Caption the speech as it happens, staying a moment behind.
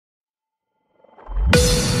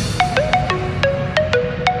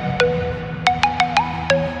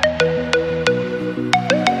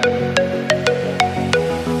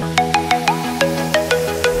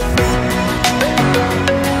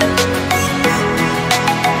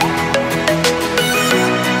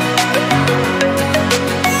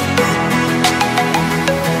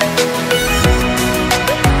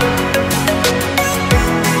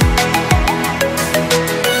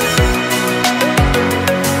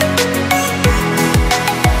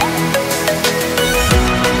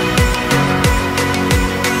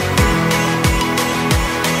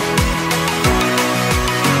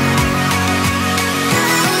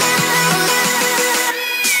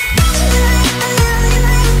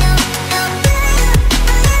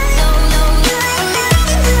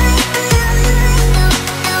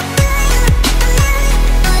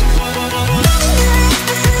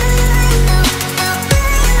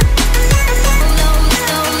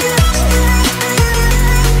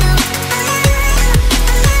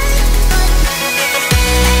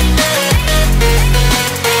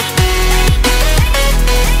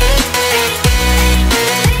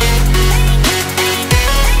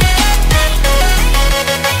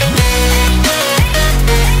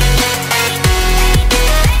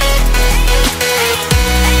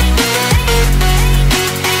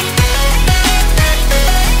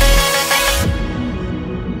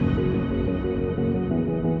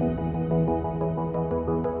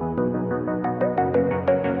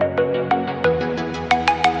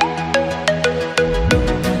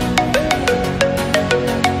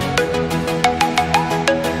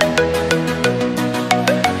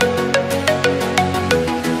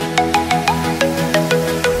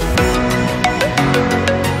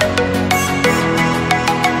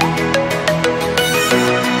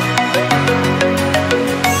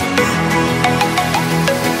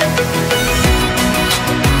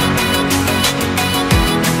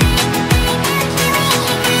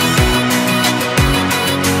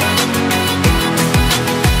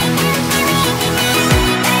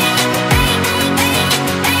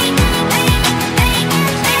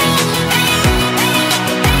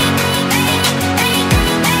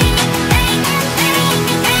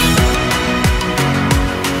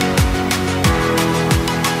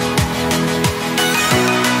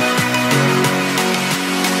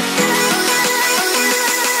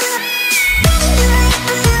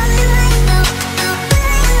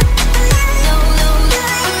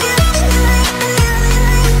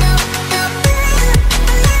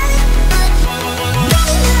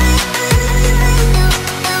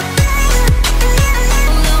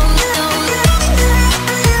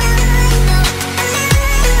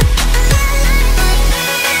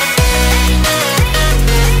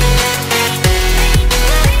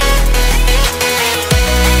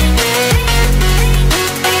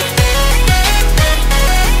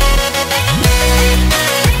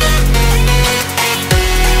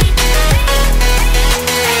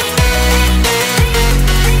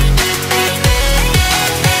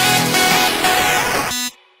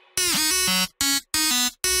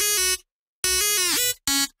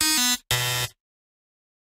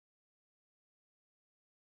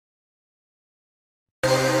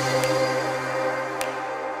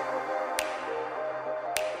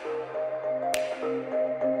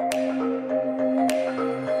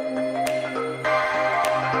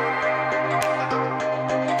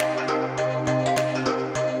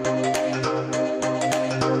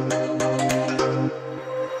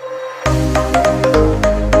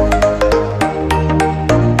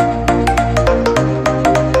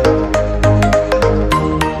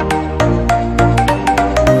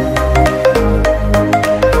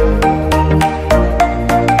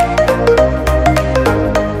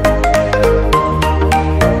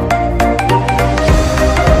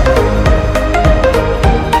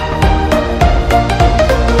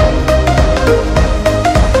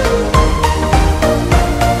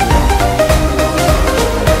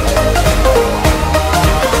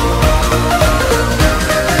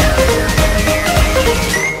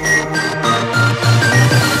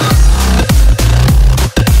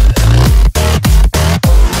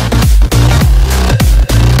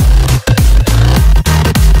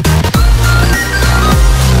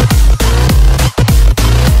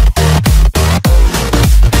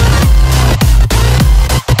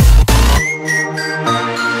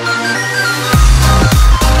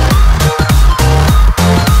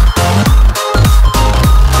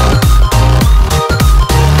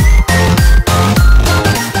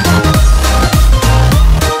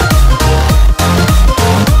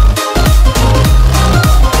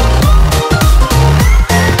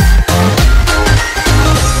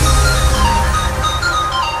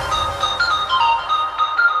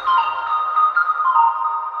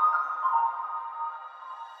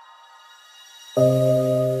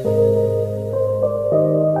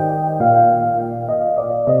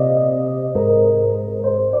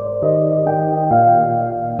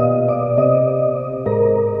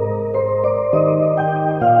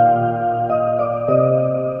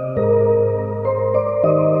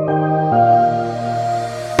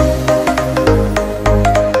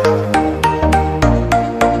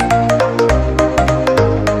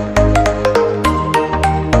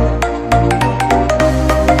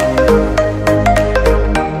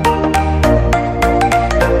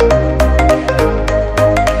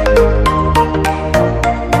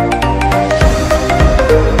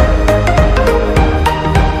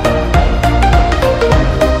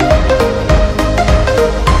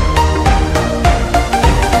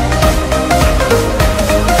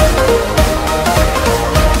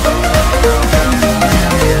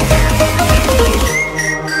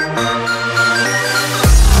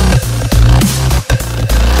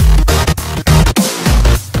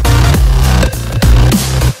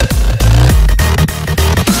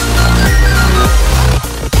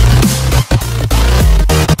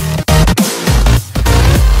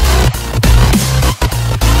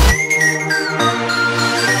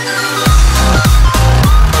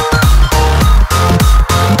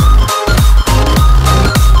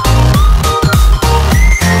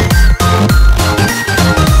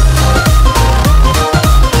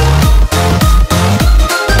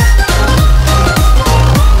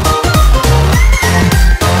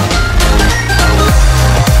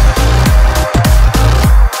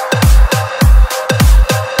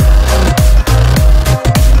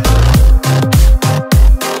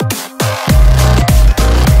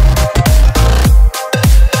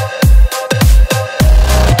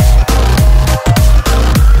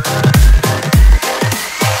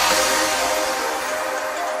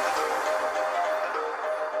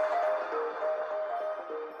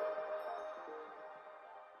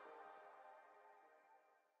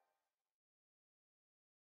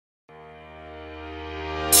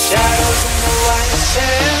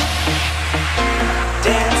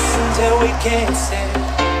we can't stand.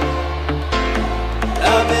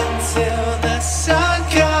 Love until the sun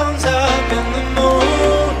comes up and the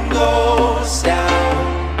moon goes down.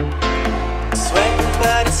 Sweating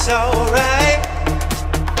but it's alright.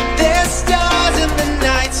 There's stars in the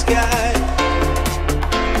night sky,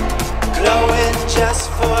 glowing just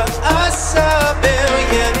for us a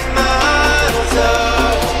billion miles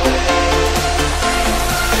away.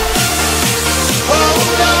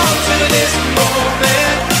 Hold on to this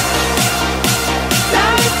moment.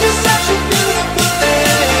 Life is such a beautiful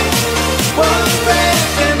thing. One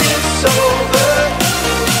breath and it's over.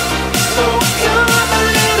 So come a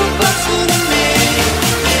little closer to me.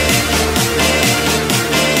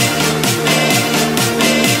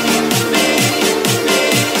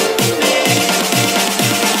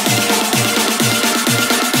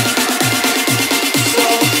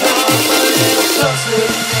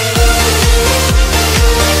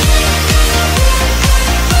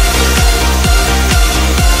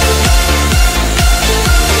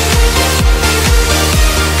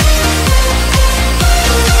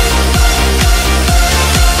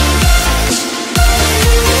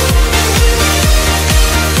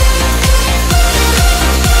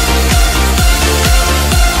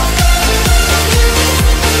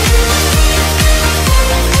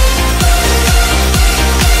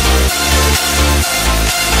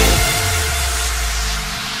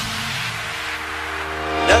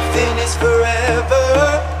 Nothing is forever,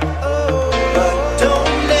 but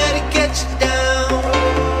don't let it get you down.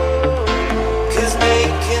 'Cause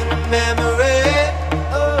making a memory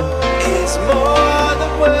is more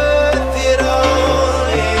than worth it all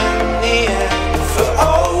in the end. For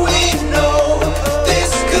all we know,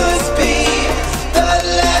 this could be the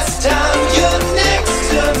last time you're next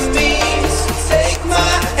to me. So take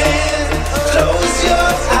my hand, close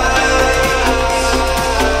your eyes.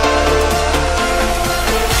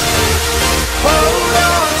 Hold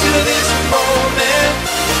on to this moment.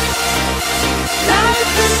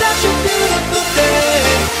 Life is such a beautiful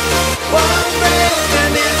thing. One breath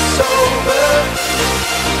and it's over.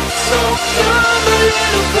 So come a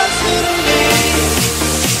little closer to me.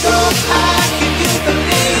 So high, can you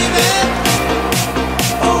believe it?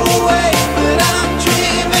 Oh wait, but I'm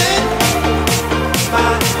dreaming.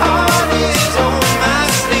 My heart is on my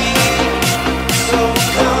sleeve. So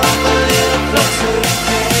come a little closer to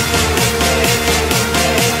me.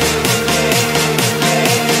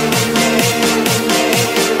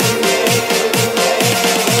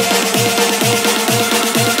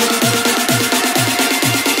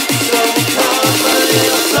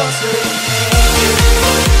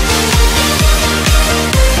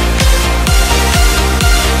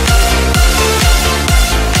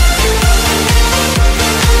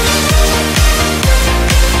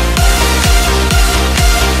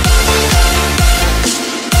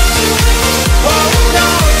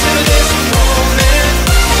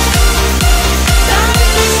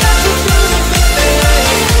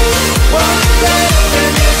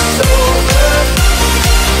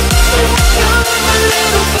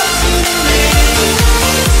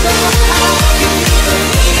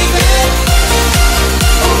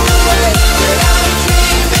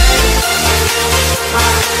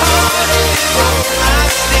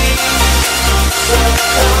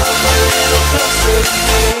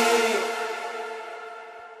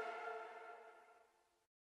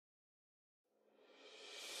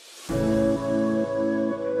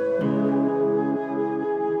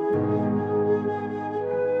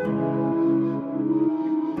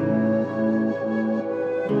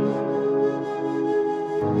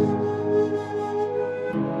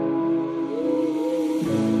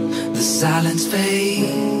 The silence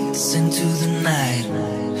fades into the night.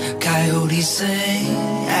 Coyotes sing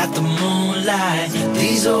at the moonlight.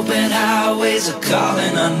 These open highways are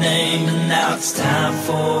calling our name, and now it's time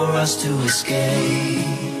for us to escape.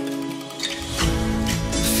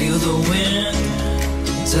 Feel the wind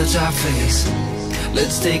touch our face.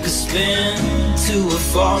 Let's take a spin to a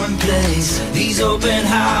foreign place. These open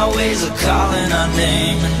highways are calling our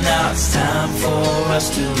name, and now it's time for us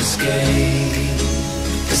to escape.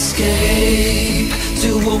 Escape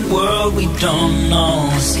to a world we don't know.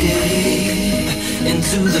 Escape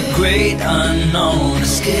into the great unknown.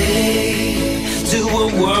 Escape to a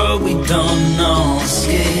world we don't know.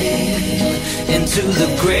 Escape into the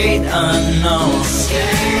great unknown. Escape,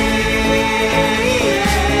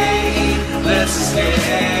 let's escape.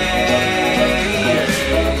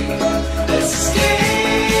 Let's escape.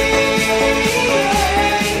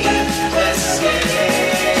 Let's escape.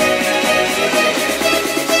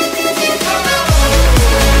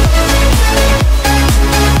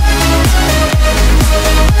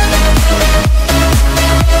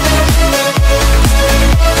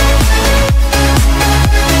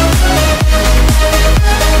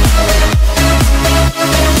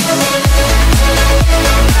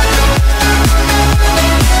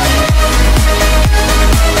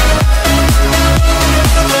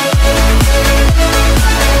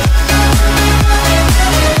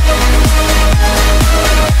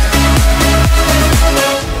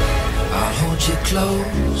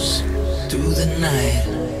 through the night.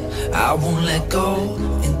 I won't let go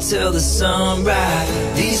until the sunrise.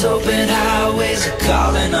 These open highways are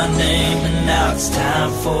calling our name, and now it's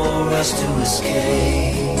time for us to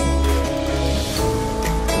escape.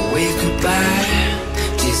 Wave goodbye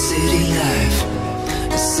to your city life,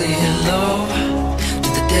 and say hello to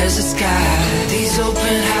the desert sky. These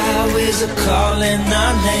open highways are calling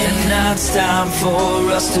our name, and now it's time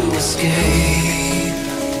for us to escape.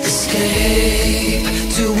 Escape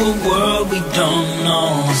to a world we don't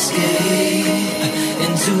know. Escape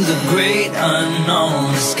into the great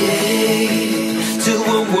unknown. Escape to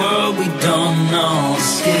a world we don't know.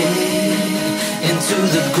 Escape into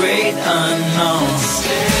the great unknown.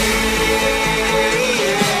 Escape,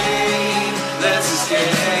 let's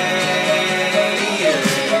escape.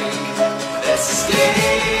 Let's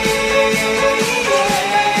escape.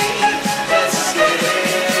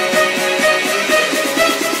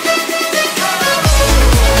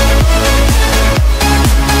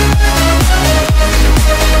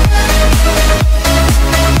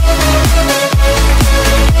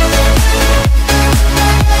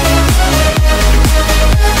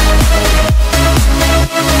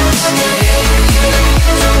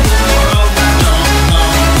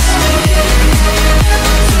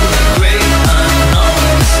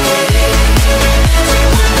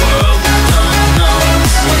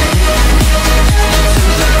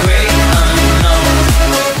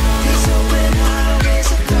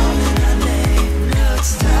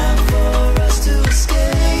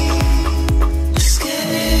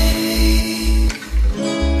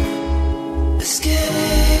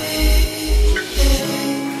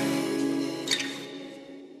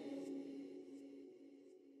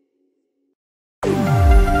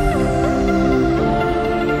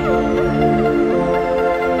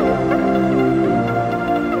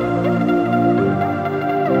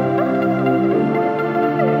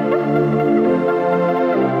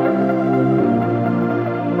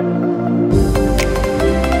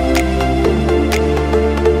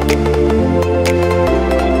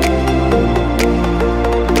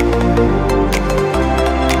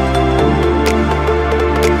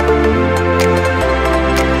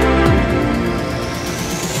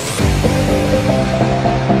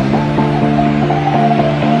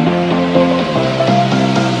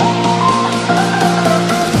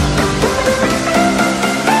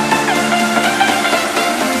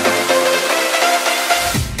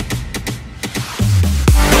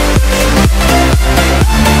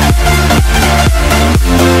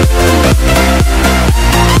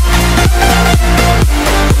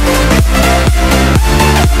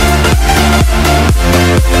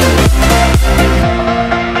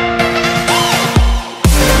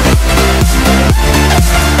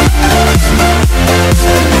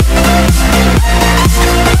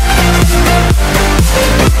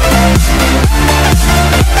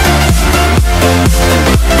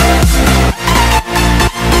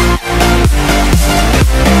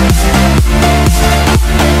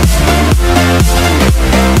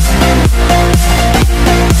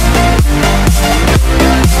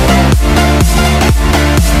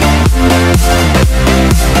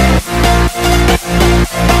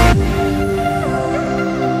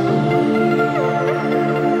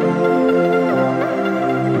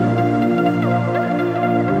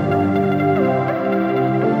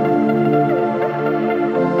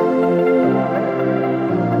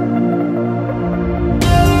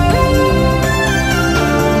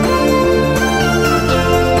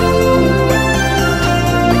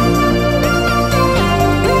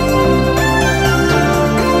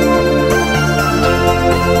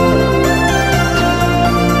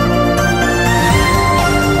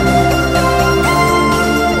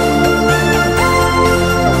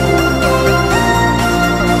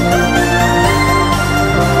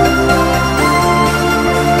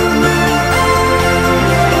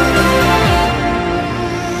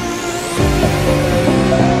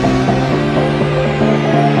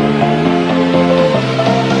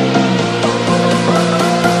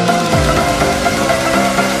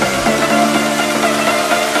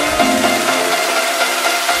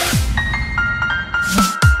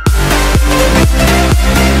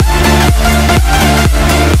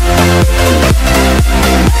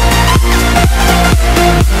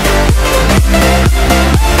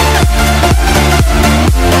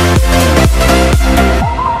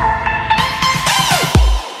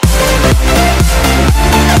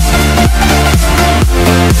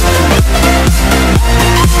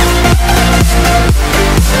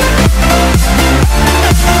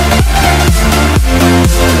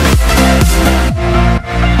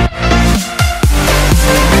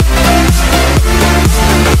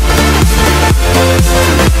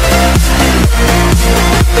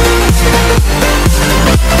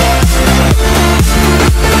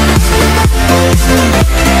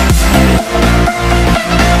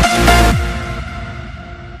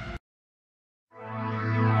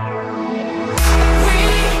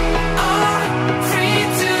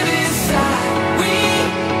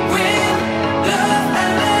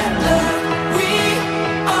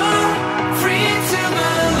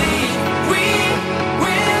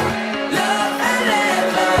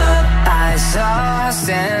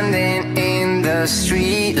 standing in the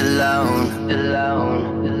street alone.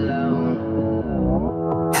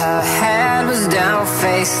 Her head was down,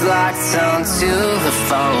 face locked onto the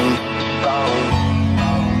phone.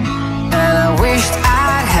 And I wished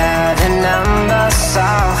I'd had a number so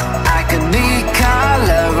I could be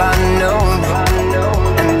color unknown.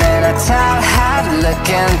 And then I tell her to look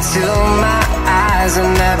into my eyes and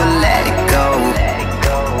never let it go.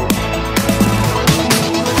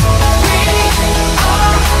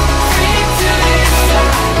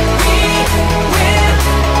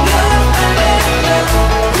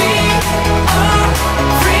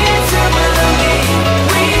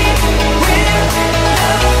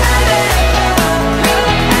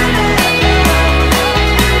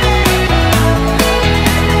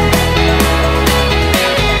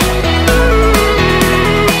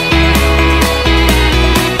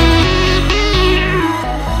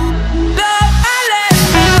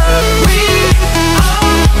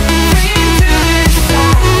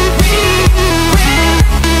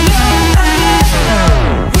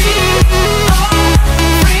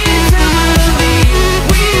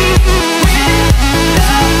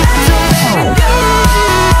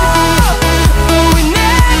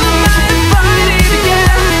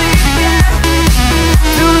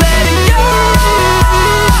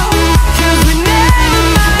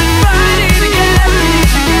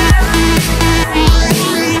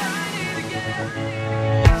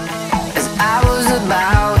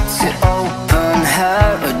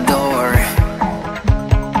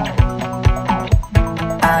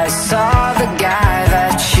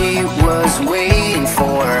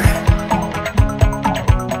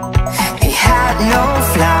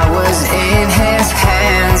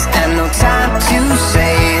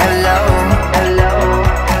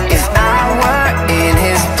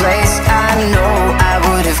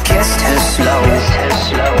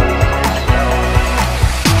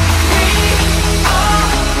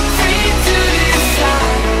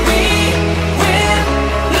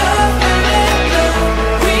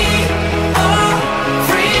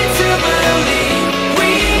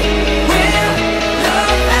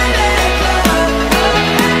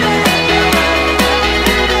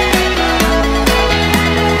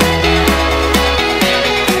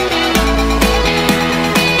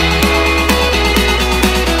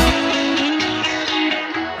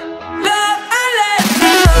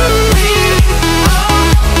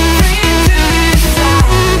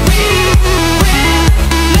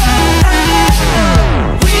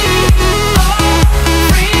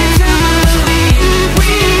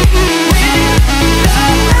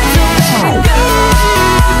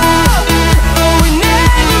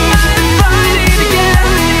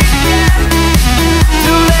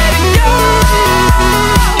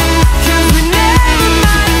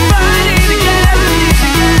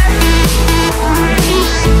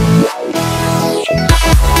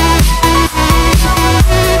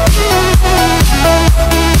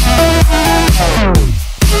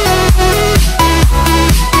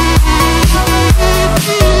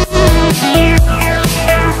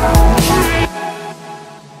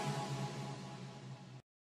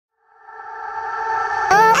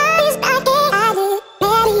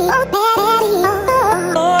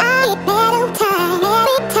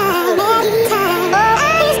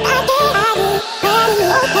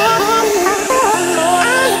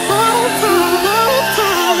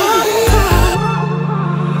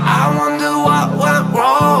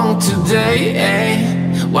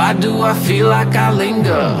 Why do I feel like I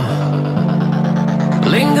linger?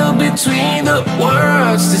 Linger between the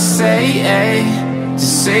words to say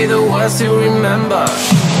the words to remember.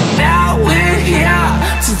 Now we're here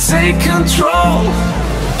to take control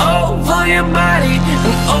over your body and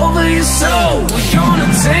over your soul. We're gonna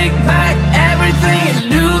take back everything and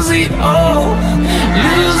lose it all.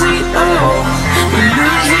 Lose it all. We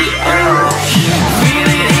lose it all. Feel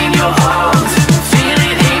it in your arms, feel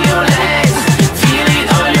it in your legs, feel it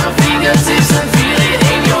on your fingertips and feel it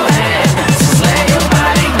in your head. Just let your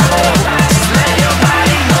body go, just let your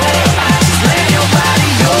body go, just let your body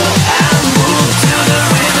go and move to the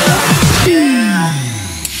rhythm.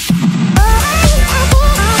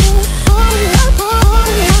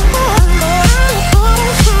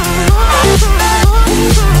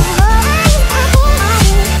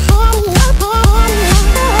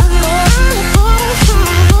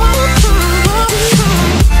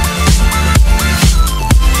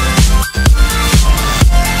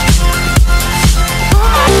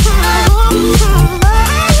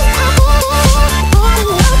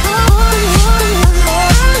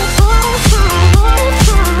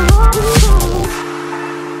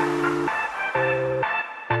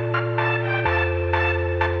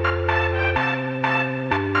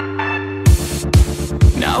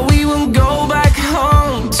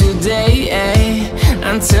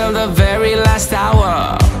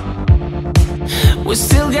 We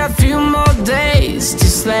still got few more days to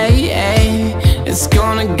slay. It's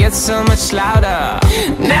gonna get so much louder.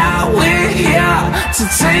 Now we're here to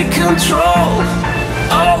take control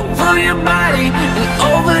over your body and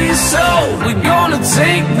over your soul. We're gonna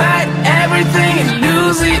take back everything and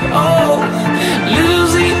lose it all.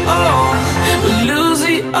 Lose it all. Lose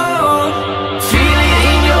it all. Feel it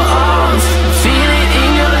in your arms, feel it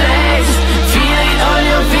in your legs, feel it on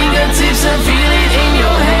your fingertips and feel it in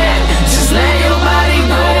your head. Just let your body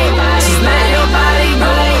go, just let your body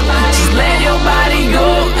go, just let your body go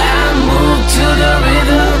and move to the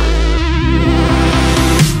rhythm.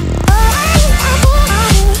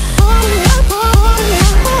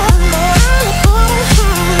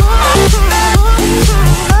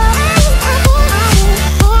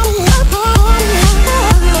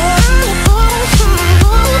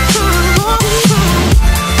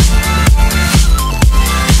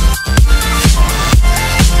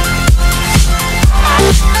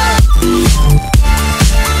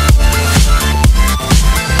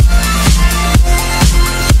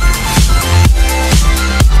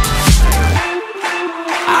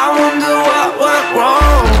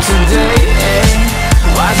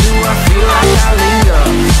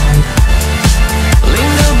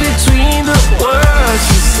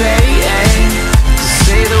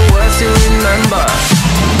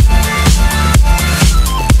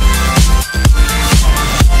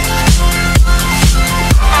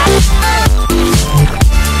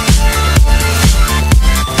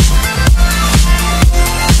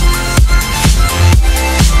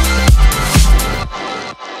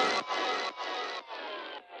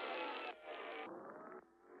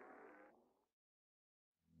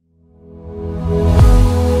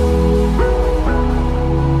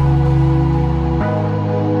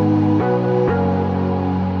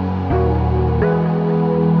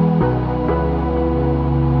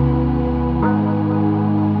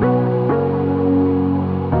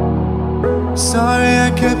 Sorry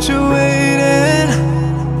I kept you waiting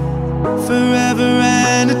forever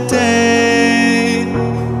and a day,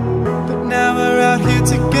 but now we're out here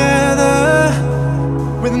together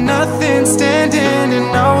with nothing standing in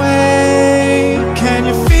our way. Can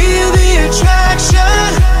you feel the attraction?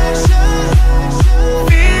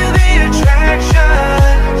 Feel the attraction.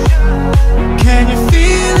 Can you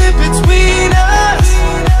feel it between us?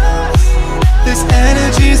 This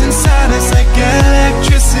energy's inside us like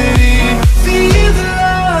electricity. Feel the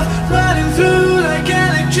love running through like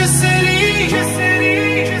electricity.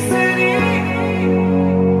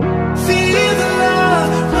 Feel the love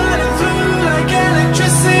running through like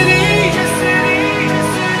electricity.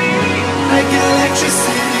 Like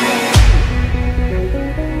electricity.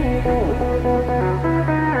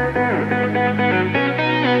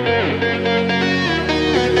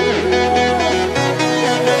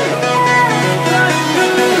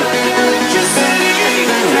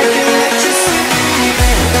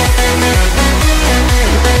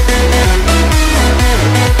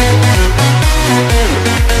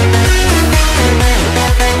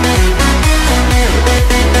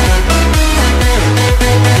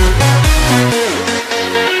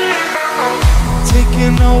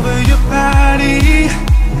 Over your body,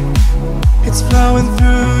 it's flowing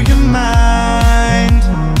through your mind.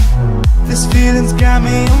 This feeling's got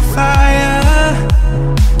me on fire.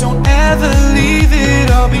 Don't ever leave it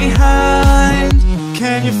all behind.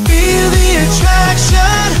 Can you feel the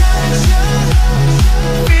attraction?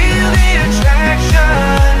 Feel the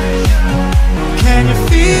attraction. Can you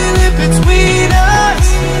feel it between us?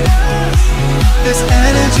 This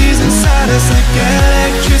energy's inside us like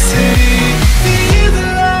electricity. Feel the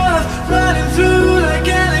love running through like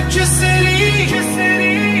electricity.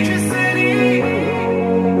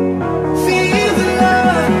 Feel the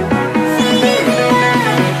love.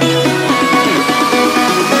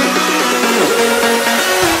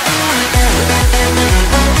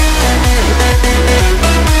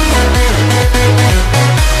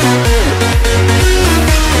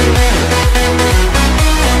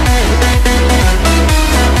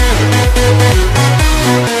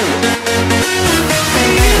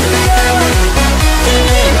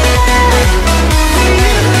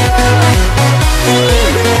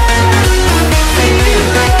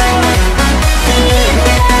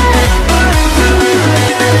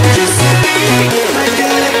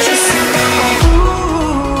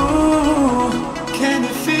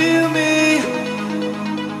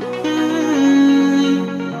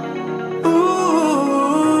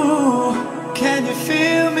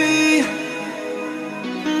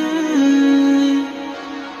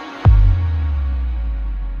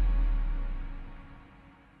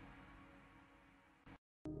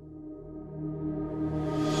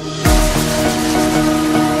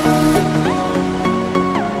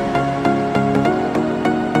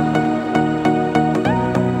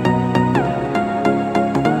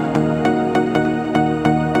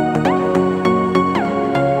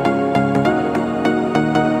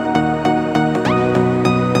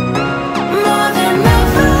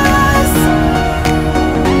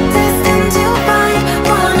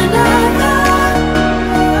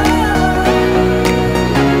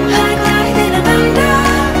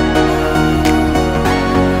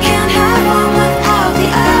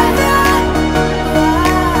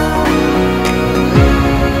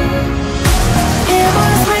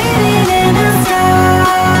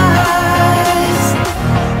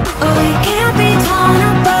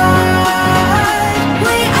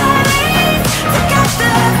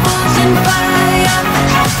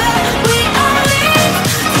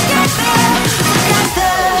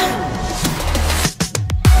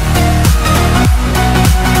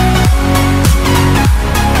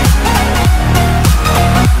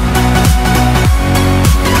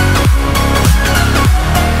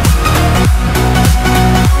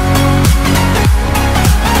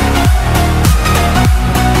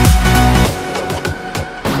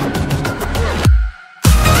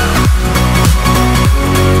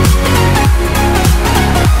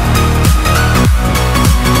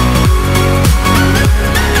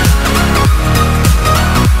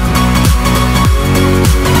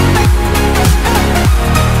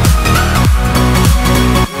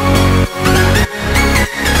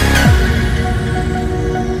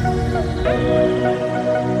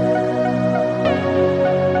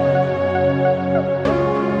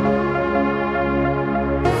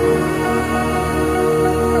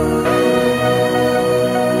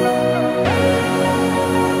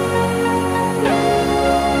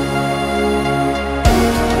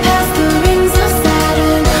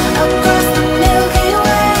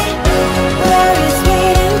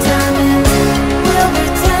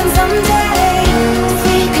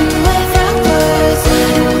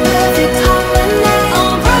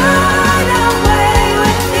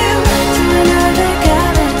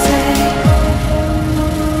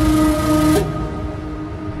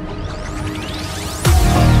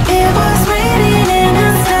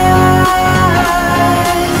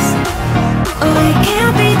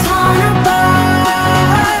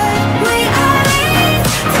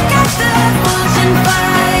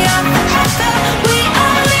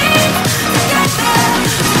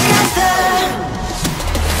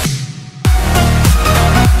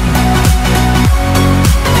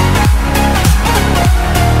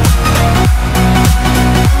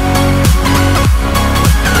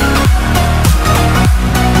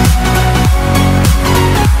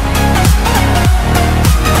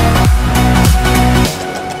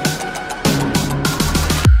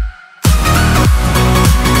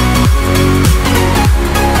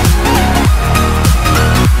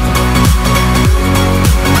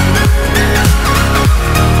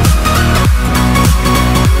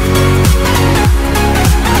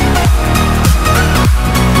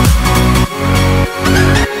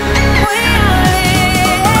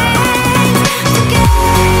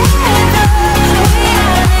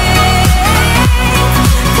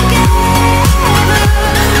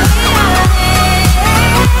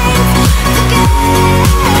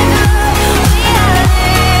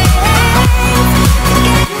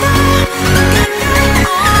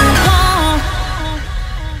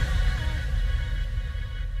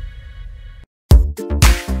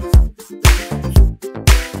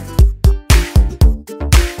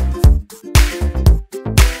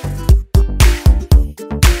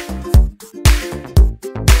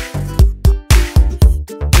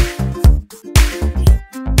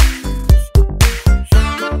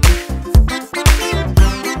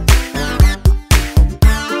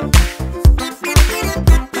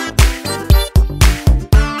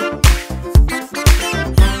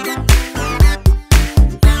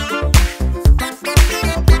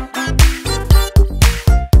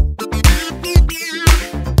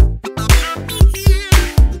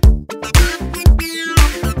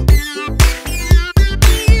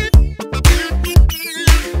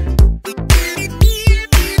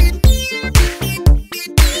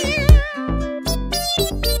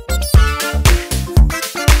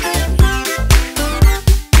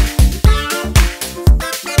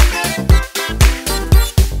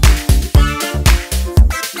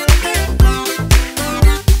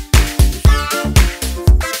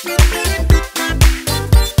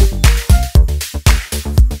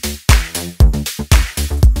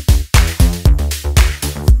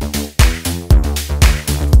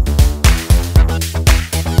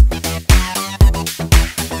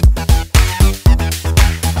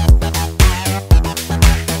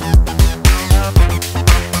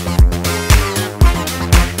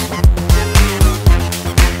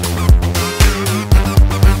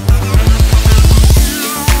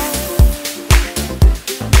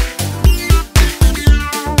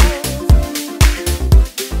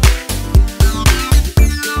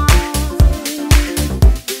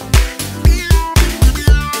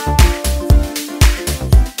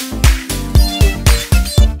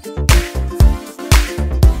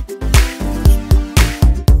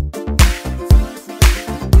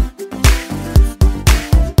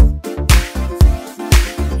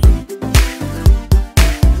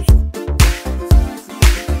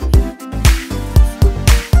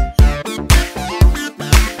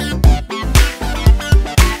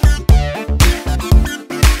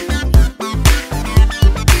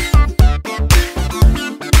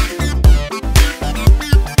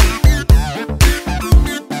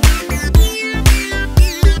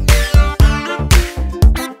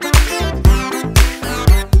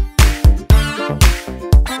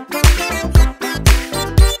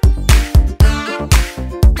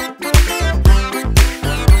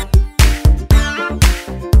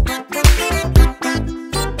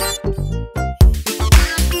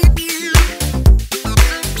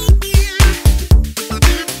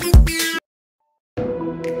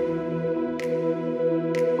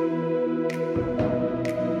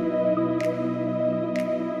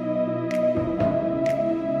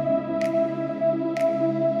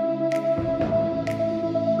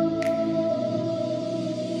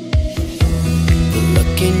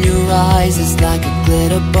 look in your eyes is like a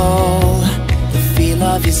glitter ball. The feel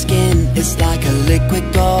of your skin is like a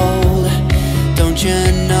liquid gold. Don't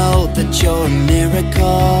you know that you're a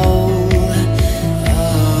miracle?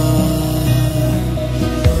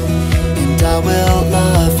 And I will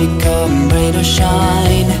love you come rain or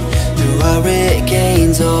shine, through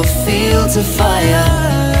hurricanes or fields of fire.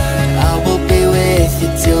 I will be with you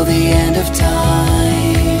till the end of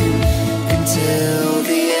time, until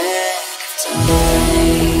the end of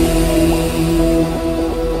time.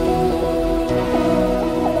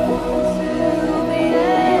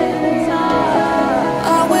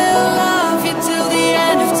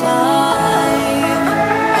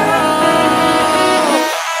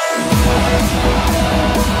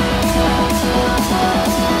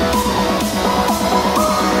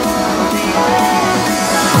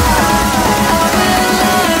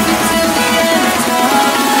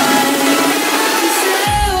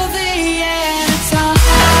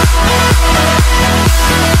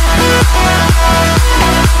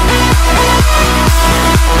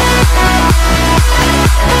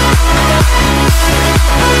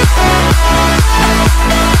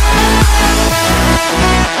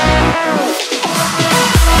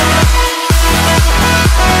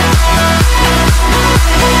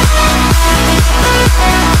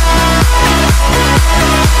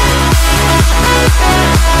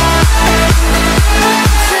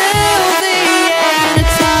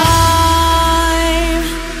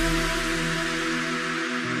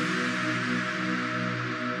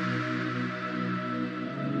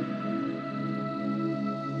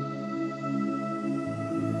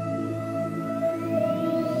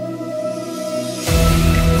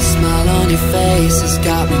 Your face has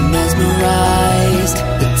got me mesmerized.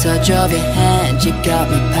 The touch of your hand, you got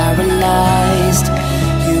me paralyzed.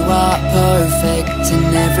 You are perfect in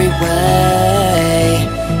every way.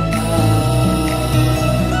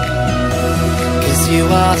 Cause you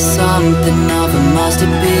are something of a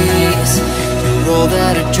masterpiece. You're all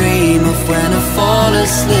that I dream of when I fall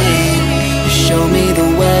asleep. You show me the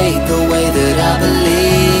way, the